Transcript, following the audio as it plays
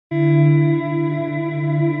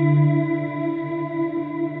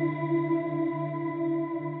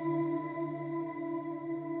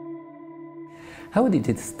How did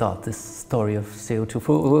it start, this story of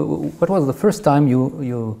CO2? What was the first time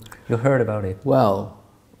you heard about it? Well,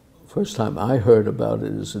 first time I heard about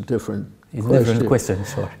it is a different question. Different question,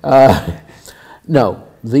 sure. No,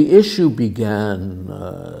 the issue began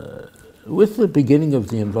with the beginning of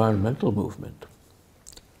the environmental movement.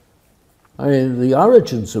 I mean, the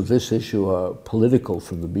origins of this issue are political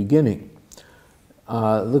from the beginning.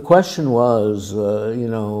 The question was, you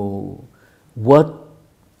know, what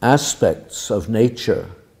aspects of nature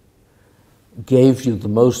gave you the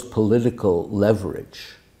most political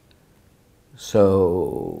leverage?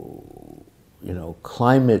 So, you know,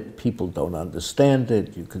 climate, people don't understand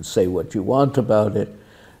it, you can say what you want about it.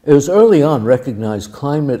 It was early on recognized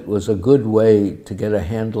climate was a good way to get a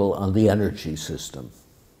handle on the energy system.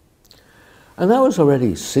 And that was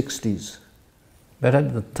already 60s. But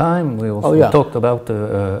at the time we also talked about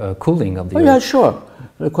cooling of the Earth. Yeah, sure.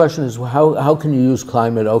 The question is, how can you use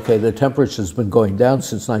climate? Okay, the temperature's been going down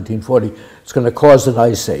since 1940. It's going to cause an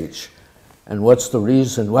ice age. And what's the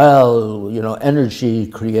reason? Well, you know, energy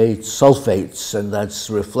creates sulfates, and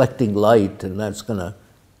that's reflecting light, and that's going to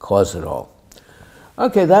cause it all.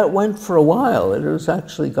 Okay, that went for a while. It was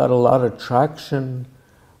actually got a lot of traction.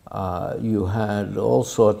 You had all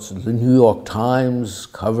sorts. The New York Times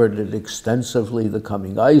covered it extensively, the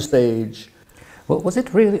coming ice age. Well, was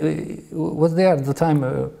it really, was there at the time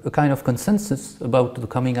a kind of consensus about the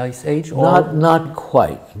coming ice age? Or? Not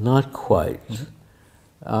quite, not quite. Mm-hmm.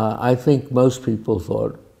 I think most people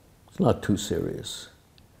thought it's not too serious.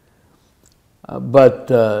 But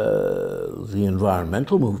the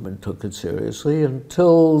environmental movement took it seriously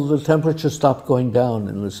until the temperature stopped going down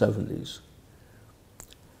in the 70s.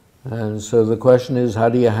 And so the question is, how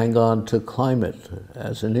do you hang on to climate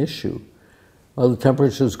as an issue? Well, the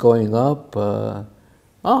temperature's going up.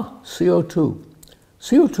 CO2.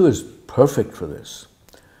 CO2 is perfect for this,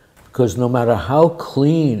 because no matter how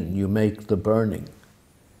clean you make the burning,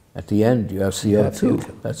 at the end you have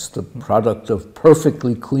CO2. That's the product of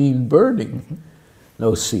perfectly clean burning. Mm-hmm.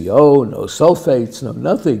 No CO, no sulfates, no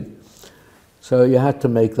nothing. So you had to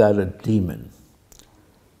make that a demon.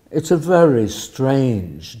 It's a very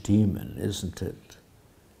strange demon, isn't it?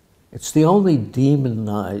 It's the only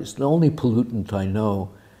demonized, the only pollutant I know.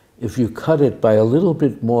 If you cut it by a little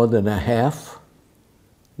bit more than a half,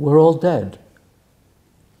 we're all dead.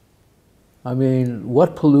 I mean,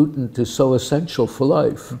 what pollutant is so essential for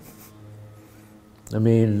life? I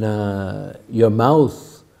mean, your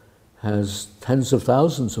mouth has tens of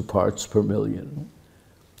thousands of parts per million.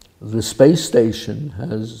 The space station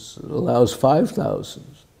allows 5,000.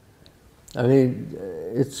 I mean,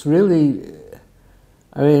 it's really,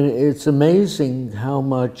 I mean, it's amazing how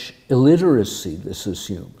much illiteracy this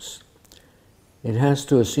assumes. It has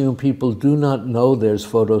to assume people do not know there's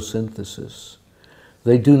photosynthesis.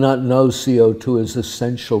 They do not know CO2 is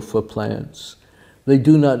essential for plants. They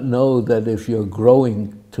do not know that if you're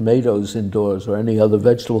growing tomatoes indoors or any other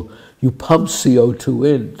vegetable, you pump CO2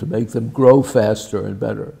 in to make them grow faster and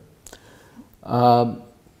better.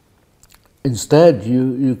 Instead,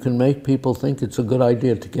 you can make people think it's a good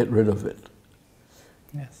idea to get rid of it.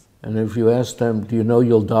 Yes. And if you ask them, do you know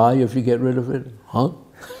you'll die if you get rid of it? Huh?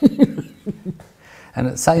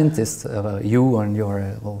 And scientists, you and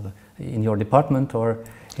your, well, in your department, or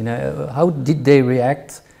how did they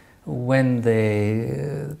react when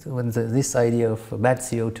this idea of bad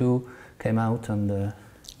CO2 came out and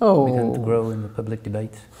began to grow in the public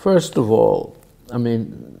debate? First of all, I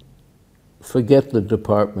mean, forget the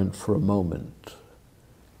department for a moment.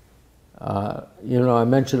 You know, I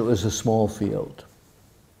mentioned it was a small field.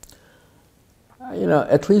 You know,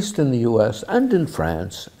 at least in the US and in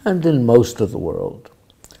France and in most of the world,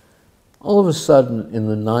 all of a sudden in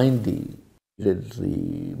the 90s,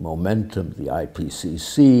 the momentum, the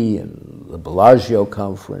IPCC and the Bellagio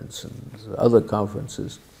conference and other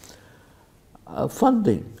conferences,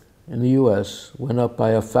 funding in the US went up by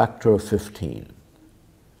a factor of 15.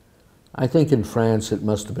 I think in France it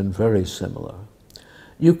must have been very similar.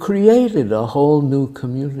 You created a whole new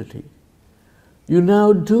community. You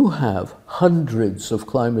now do have hundreds of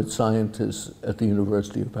climate scientists at the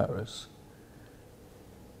University of Paris.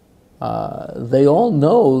 They all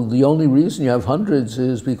know the only reason you have hundreds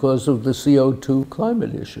is because of the CO2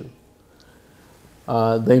 climate issue.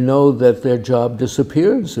 They know that their job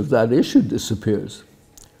disappears if that issue disappears.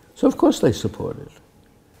 So of course they support it.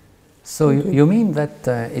 So you mean that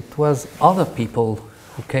it was other people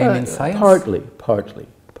who came in science?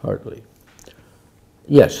 Partly.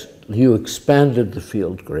 Yes, you expanded the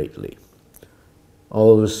field greatly.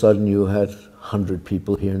 All of a sudden you had 100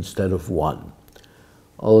 people here instead of 1.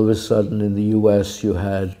 All of a sudden in the US you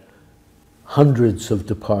had hundreds of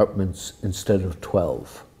departments instead of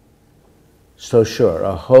 12. So sure,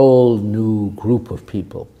 a whole new group of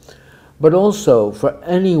people. But also for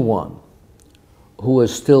anyone who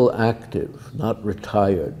is still active, not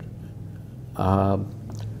retired,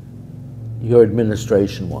 your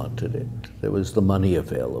administration wanted it. There was the money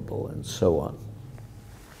available and so on.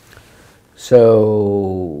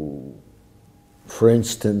 So, for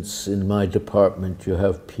instance, in my department, you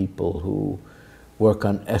have people who work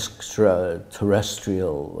on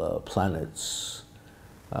extraterrestrial planets,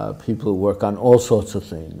 people who work on all sorts of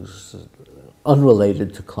things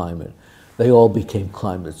unrelated to climate. They all became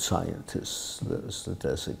climate scientists. That's the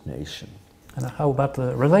designation. And how about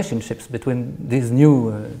the relationships between these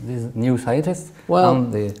new scientists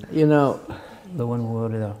and the one who were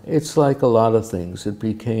there? It's like a lot of things. It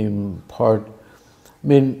became part. I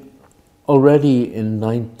mean, already in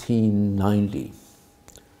 1990,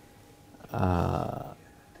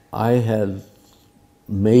 I had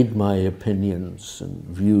made my opinions and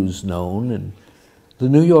views known, and the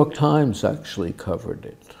New York Times actually covered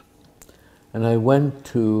it. And I went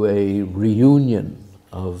to a reunion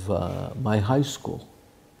of my high school,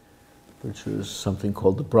 which was something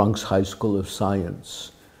called the Bronx High School of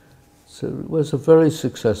Science. So it was a very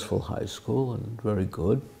successful high school and very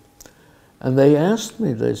good. And they asked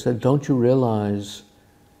me, they said, don't you realize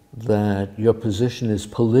that your position is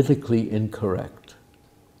politically incorrect?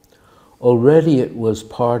 Already it was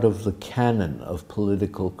part of the canon of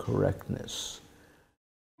political correctness